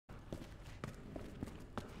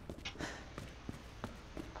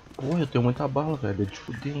Porra, eu tenho muita bala, velho. É de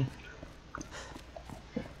fuder, hein?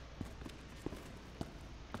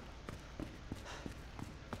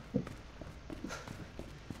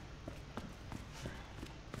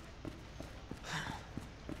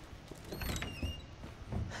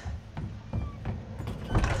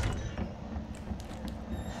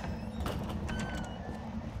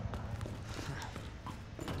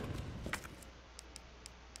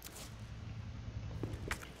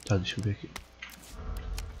 Tá, deixa eu ver aqui.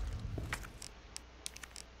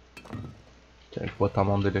 Tem que botar a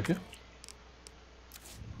mão dele aqui.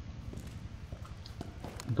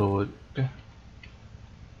 Doido.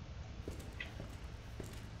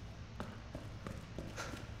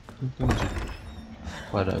 Entendi.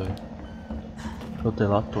 Para, velho. Eu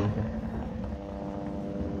delator, então.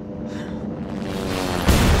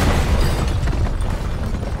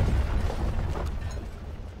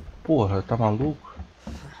 Porra, tá maluco?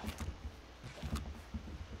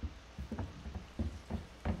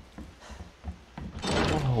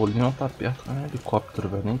 Porra, o Leon tá perto, né? Helicóptero,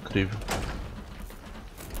 velho. É incrível.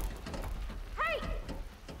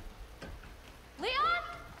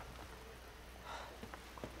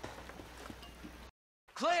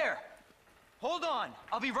 Claire! Hold on!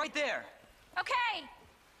 I'll be right there! Okay.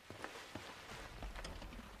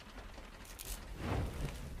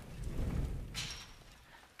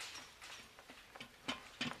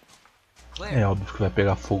 É óbvio que vai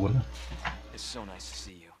pegar fogo, né? It's so nice to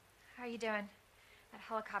see you. How are you doing? That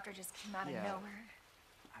helicopter just came out of nowhere.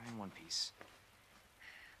 I'm in one piece.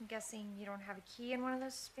 I'm guessing you don't have a key in one of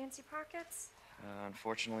those fancy pockets?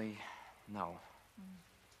 Unfortunately, no.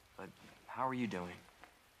 But how are you doing?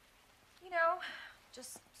 You know,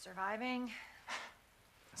 just surviving.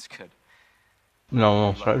 That's good.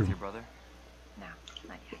 Não, Good luck with sério. your brother? No,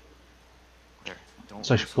 not yet. Claire, don't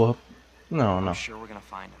Essas lose porra. hope. Não, I'm não. sure we're gonna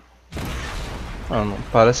find him. Mano,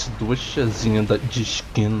 parece duas tiazinhas de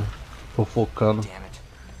esquina fofocando. Damn it.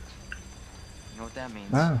 You know what that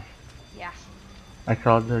means? Ah, Yeah,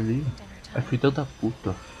 aquela dali dinner é time. filha da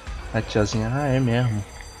puta. A tiazinha, ah, é mesmo.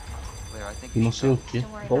 Claire, I think E we não sei o should go. que,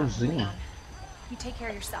 Don't worry about it, igualzinho. Leon. You take care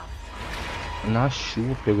of yourself. Na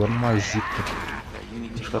chuva, pegando uma zica. Claire, you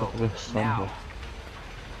need Os to caras go. conversando, Now. velho.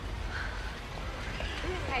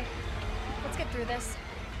 Okay, let's get through this.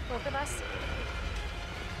 Both of us.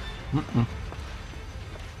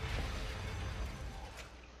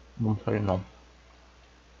 Não sei não.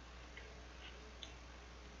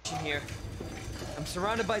 Here. I'm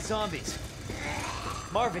surrounded by zombies.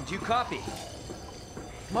 Marvin, do you copy?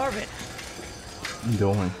 Marvin!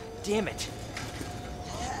 Deu ruim. Damn it!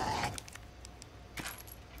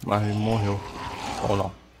 Mas ele morreu. Ou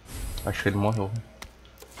não. Acho que ele morreu.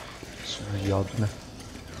 Esse viado, né?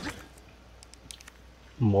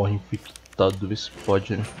 Morre infectado, vê se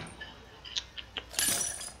pode, né?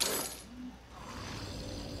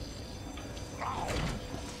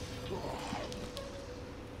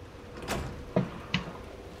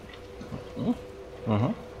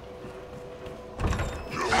 Uhum.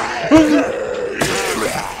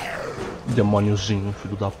 Demôniozinho,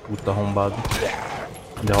 filho da puta arrombado.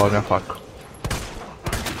 Deu a minha faca.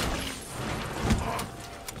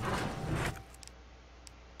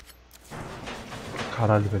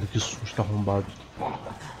 Caralho, velho, que susto arrombado.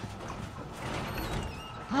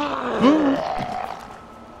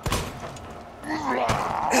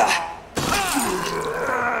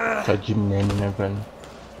 Tá de meme, né, velho?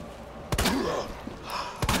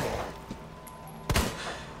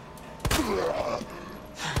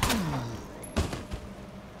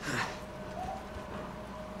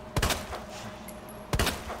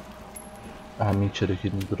 Ah, mentira que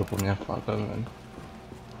ele dropou minha faca, velho.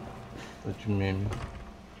 Tá de meme.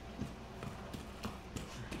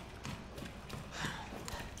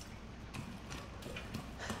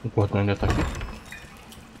 O portão ainda tá aqui?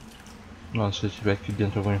 Nossa, se eu estiver aqui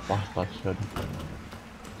dentro eu vou infartar, sério.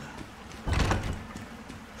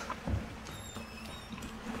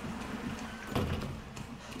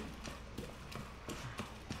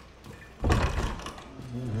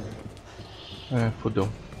 É, fodeu.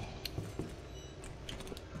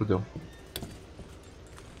 Fodeu.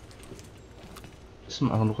 Esse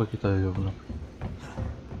maluco aqui tá vivo, né?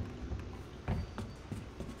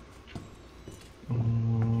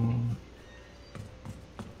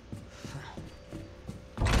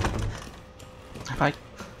 Ai.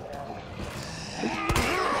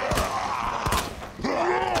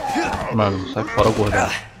 Mano, sai fora, gordão.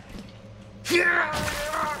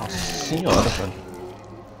 Nossa senhora, velho.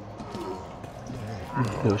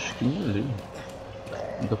 Meu Deus, que melee.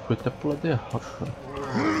 Ainda foi até pro lado errado, cara.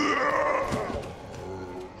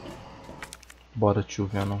 Bora, tio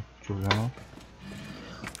Venom. Tio Venom.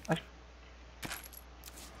 Ai.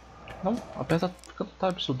 Não, aperta, fica no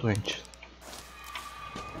tab, seu doente.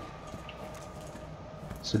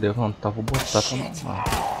 Se levantar, vou botar pra mamar.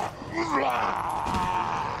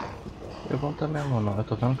 Levanta mesmo, não. Eu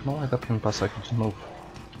tô vendo que não vai dar pra me passar aqui de novo.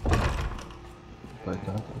 Vai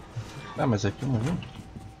dar. Ah, mas aqui eu morri.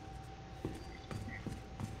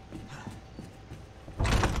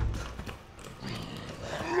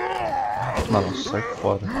 Mano, sai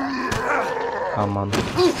fora. Ah, mano.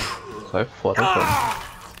 Sai fora, velho.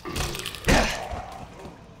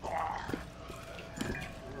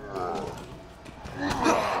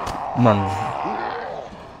 Mano.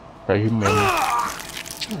 Tá de meme.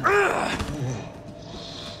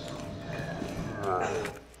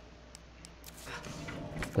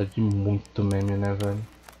 Tá de muito meme, né, velho?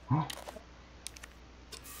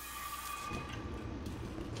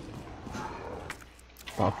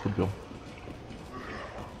 Ah, fudeu.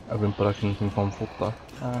 Eu vim por aqui, não tem como voltar.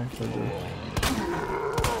 Ai, meu Deus.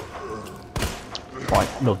 Ai,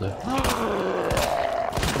 meu Deus.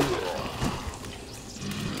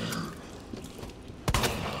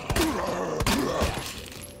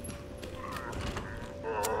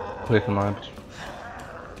 Por que não abre?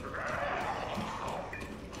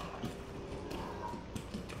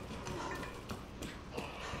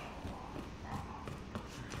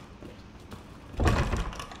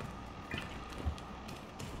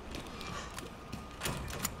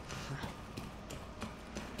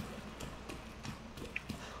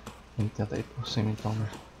 Vamos tentar ir por cima então, né?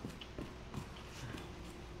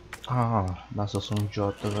 Ah, nossa, eu sou um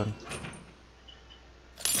idiota, velho.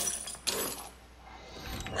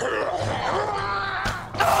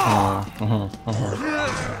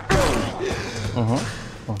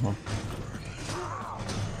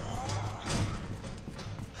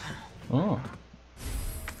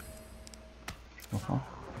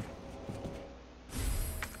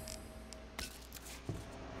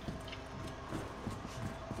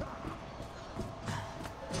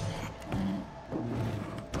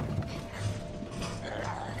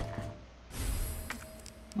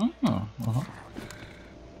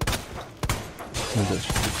 Meu Deus.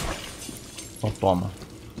 Então toma.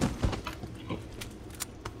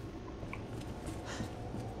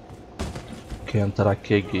 Quer entrar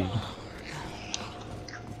aqui é gay.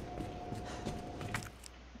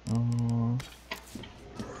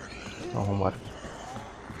 Então vambora.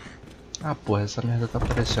 Ah, porra, essa merda tá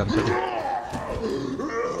aparecendo ali.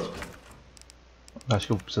 Acho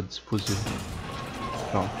que eu preciso desse fuzil.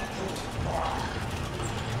 Pronto.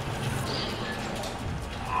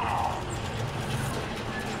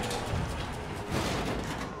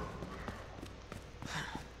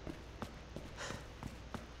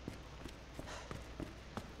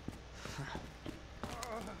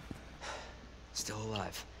 Still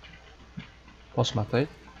alive. Posso matar ele?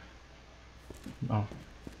 Não.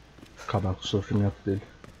 Acabar com o sofrimento dele.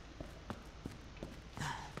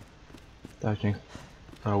 Tá, gente.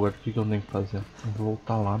 Tá, agora o que eu tenho que fazer? Eu vou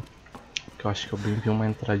voltar lá. Que eu acho que eu bem vi uma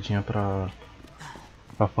entradinha pra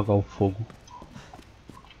apagar o fogo.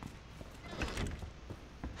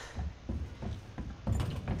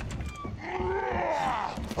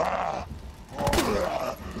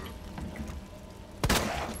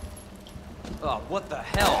 Oh, what the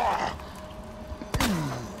hell?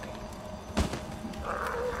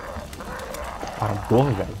 A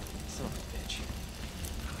dor, velho. Son of a bitch.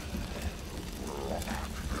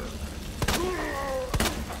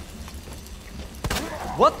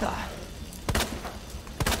 What the?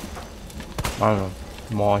 Mano,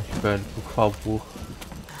 morre, velho, por favor.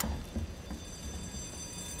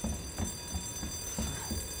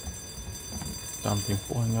 Tá, não tem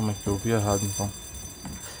porra nenhuma que eu vi errado então.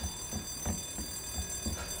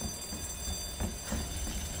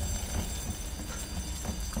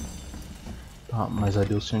 Tá, mas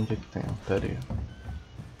ali eu sei onde é que tem, pera aí.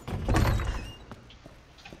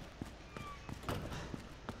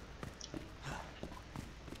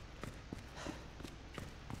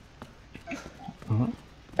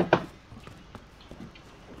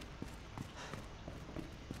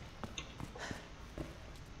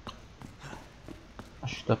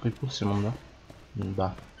 Acho que dá pra ir por cima, não dá? Não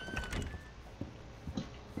dá.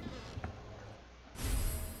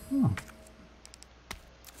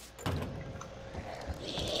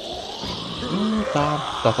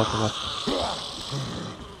 Tá.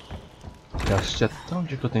 Eu assisti até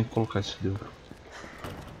onde que eu tenho que colocar esse livro.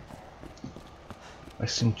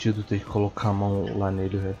 Faz sentido ter que colocar a mão lá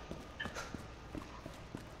nele, velho.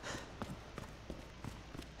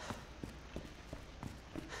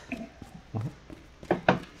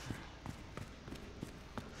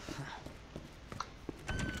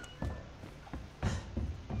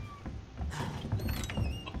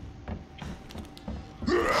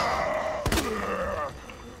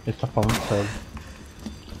 Ele tá falando sério.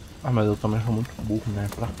 Ah, mas eu também sou muito burro, né?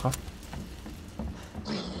 Pra cá.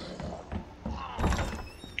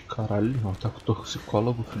 Caralho, não, tá com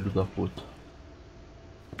toxicólogo, filho da puta.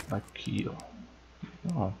 Aqui, ó.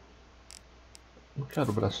 Não. Não quero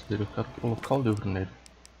o braço dele, eu quero colocar o livro nele.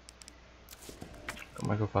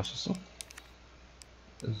 Como é que eu faço assim?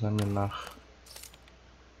 Examinar.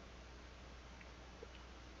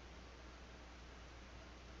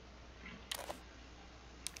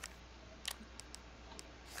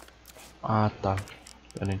 Ah, tá.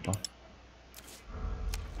 Pera então.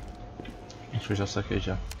 Acho que eu já saquei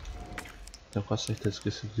já. Tenho quase certeza que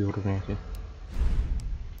esse livro vem aqui.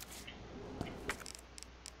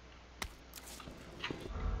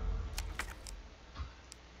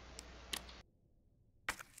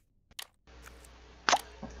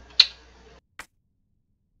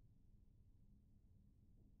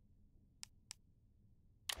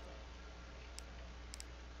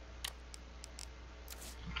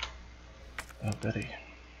 Ah, pera aí.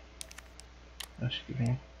 Acho que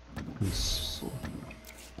vem. Isso.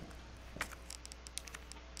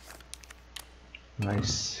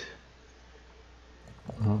 Nice.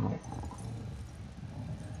 Uhum.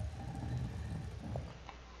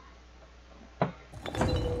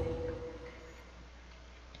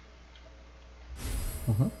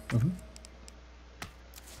 Uhum.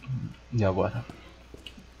 E agora?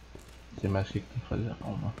 Tem mais o que tem que fazer?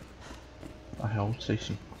 Calma. Na real, não sei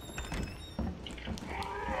sim.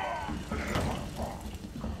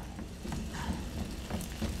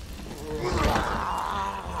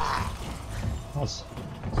 Nossa.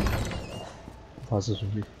 Vaza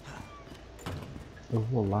zumbi. Eu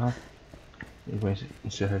vou lá e vou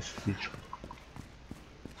encerrar esse vídeo.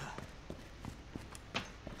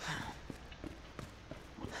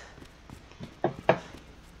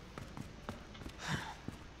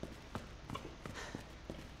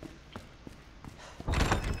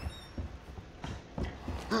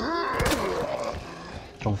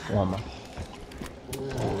 Então toma.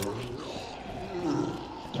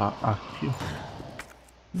 Tá aqui.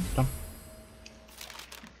 Então.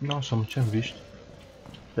 Nossa, eu não tinha visto.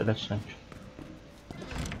 Interessante.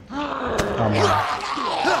 Ah,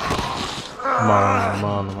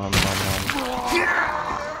 mano.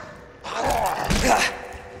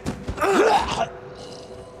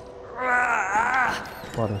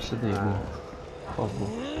 Bora, você dele, por favor.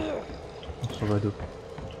 Nossa, velho.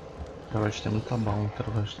 Eu acho que tem muita bala, não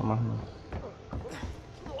quero gastar mais não.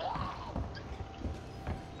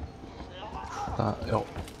 Tá, eu...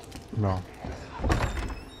 Não.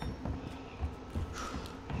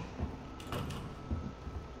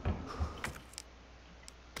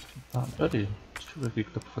 Tá, pera aí. Deixa eu ver o que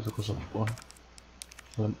dá pra fazer com essa porra.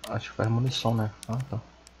 Acho que faz munição, né? Ah, tá.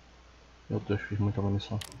 Meu Deus, fiz muita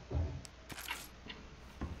munição.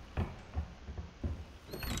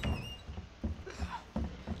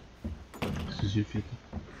 Preciso de vida.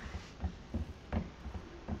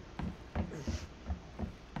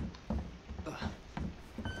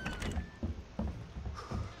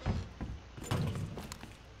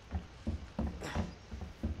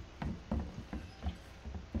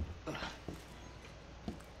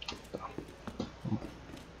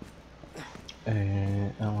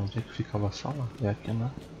 Onde é que ficava a sala? É aqui,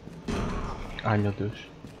 né? Ai, meu Deus.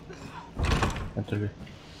 Entra ali.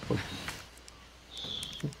 Foda-se.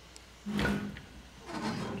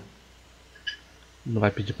 Não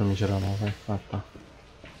vai pedir pra me gerar não, vai? Ah, tá.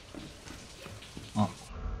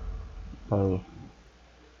 Parou.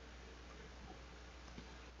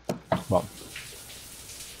 Bom.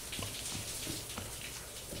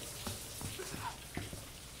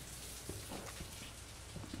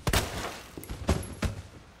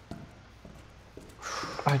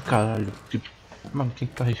 Ai, caralho. Mano, quem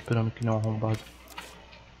que tá respirando que nem um arrombado?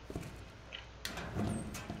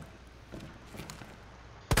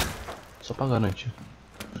 Só pra garantir.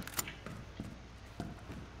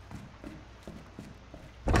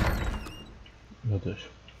 Meu Deus.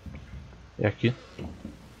 É aqui?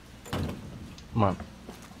 Mano.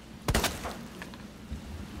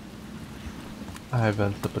 Ai,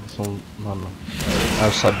 velho, tá parecendo um... Mano. Ah,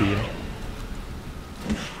 eu sabia.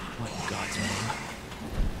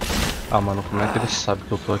 Ah, mano, como é que ele sabe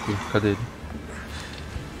que eu tô aqui? Cadê ele?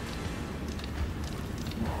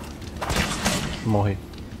 Morri.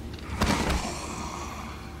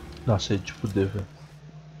 Nossa, ele tipo fuder, velho.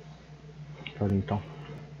 Olha então.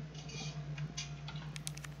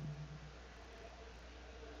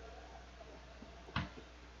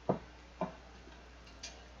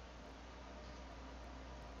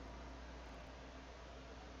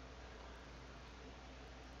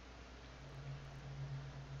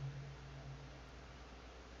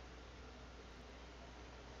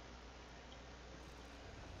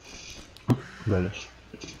 Beleza.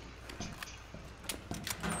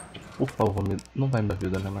 Por favor, não vai me dar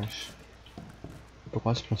vida, né? Mas eu tô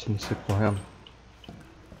quase pensando em sair correndo.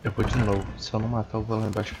 Eu vou de novo. Se eu não matar, eu vou lá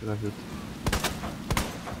embaixo pegar vida.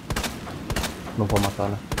 Não vou matar,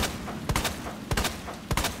 né?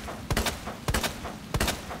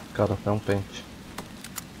 Cara, foi um pente.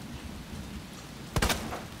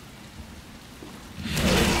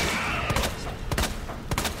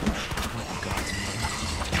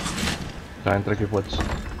 Já entra aqui, pode.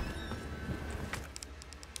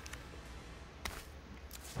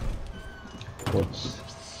 Pode.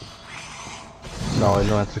 Não, ele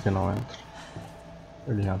não entra aqui, não entra.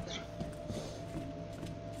 Ele entra.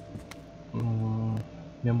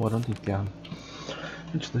 Memorando interno.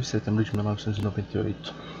 22 de setembro de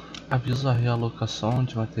 1998. Aviso a realocação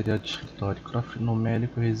de material de escritório. Cofre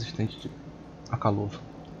numérico resistente a calor.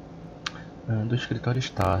 Do escritório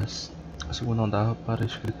Stars. Segundo andar para o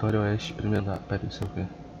escritório oeste. Primeiro andar. Pera aí, deixa eu ver.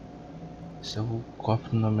 Esse é o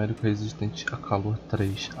cofre numérico resistente a calor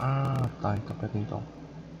 3. Ah, tá. Então, pera aí, então.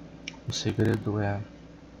 O segredo é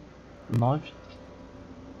 9.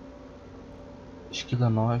 Esquerda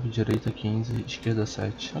 9, direita 15, esquerda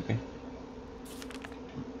 7. Ok.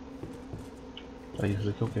 Pra isso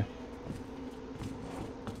aqui é o quê?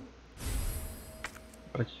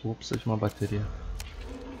 Pra que eu vou precisar de uma bateria?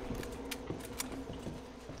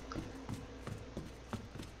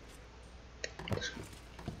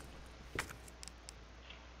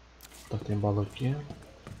 Tá, tem bala aqui.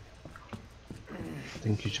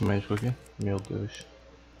 Tem kit médico aqui? Meu Deus.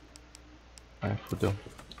 Ai, fodeu.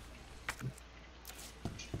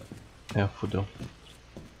 Fodeu.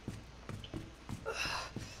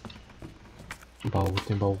 Baú,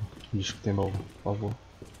 tem baú. Diz que tem baú, por favor.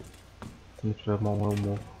 Se não tiver baú, eu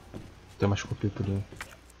morro. Tem uma escopeta ali.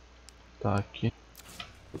 Tá aqui.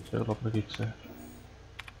 Sei lá pra que serve.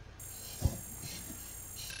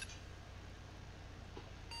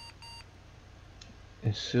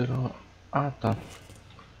 Esse era... Ah, tá.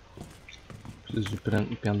 Preciso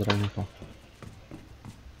de pendrive então.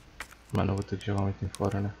 Mas não vou ter que jogar um item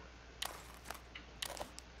fora, né?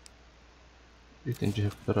 Item de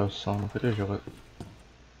recuperação, não queria jogar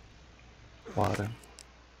fora.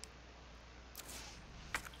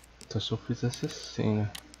 Então se eu fizesse assim,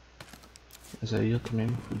 né? Mas aí eu também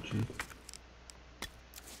me fudi.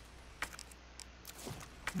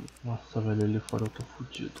 Nossa, velho, ali fora eu tô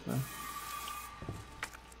fudido, velho.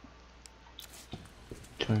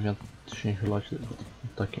 Deixa eu enrolar de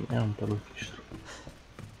tá aqui mesmo, pelo visto.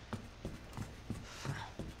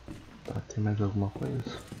 Tá, tem mais alguma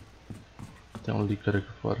coisa? Tem um líquido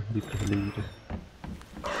aqui fora, líquido.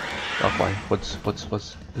 Tá, corre, pode.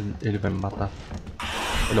 Ele vai me matar.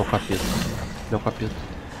 Ele é o capeta.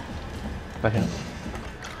 Vai, Renan.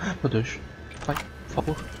 Meu Deus. Vai, por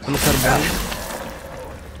favor. Eu não quero morrer.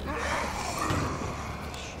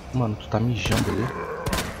 Mano, tu tá mijando ali.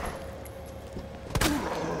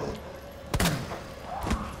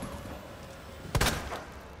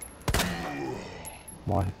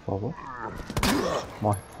 Morre, por favor.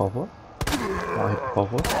 Morre, por favor. Morre, por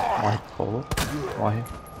favor. Morre, por favor. Morre.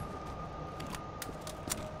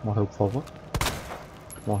 Morreu, por favor.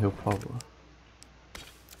 Morreu, por favor.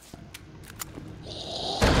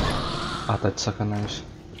 Ah, tá de sacanagem.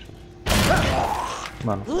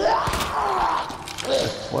 Mano. Sai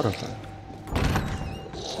fora, velho.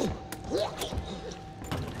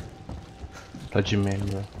 Tá de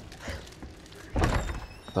meme, velho.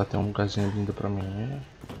 Tá, tem um lugarzinho lindo pra mim.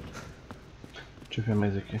 Deixa eu ver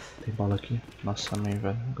mais aqui. Tem bala aqui? Nossa, man,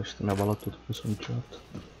 velho. Gastei minha bala toda porque eu sou um idiota.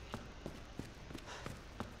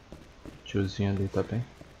 Tiozinho ali tá bem?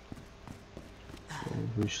 Pelo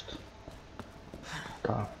visto.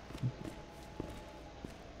 Tá.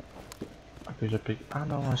 Aqui eu já peguei. Ah,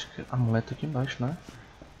 não, acho que a mulher tá aqui embaixo, né?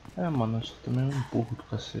 É, mano, acho que também é um burro do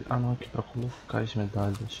cacete. Ah, não, aqui pra colocar as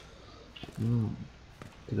medalhas.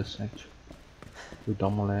 Interessante. Cuidar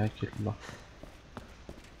o moleque ali lá.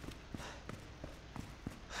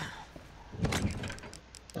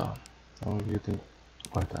 Tá, vamos ver, tem que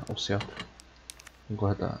guardar o certo. Tem que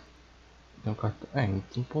guardar. Tem um cartão. É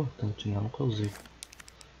importante, né? Eu nunca usei.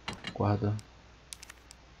 Guarda.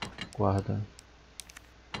 Guarda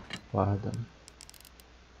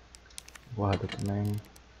também.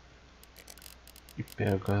 E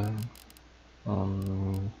pega.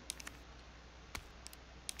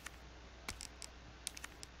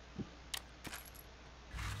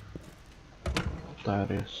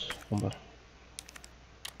 Otários. Vambora.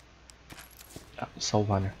 Ah,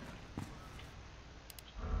 salvar, né?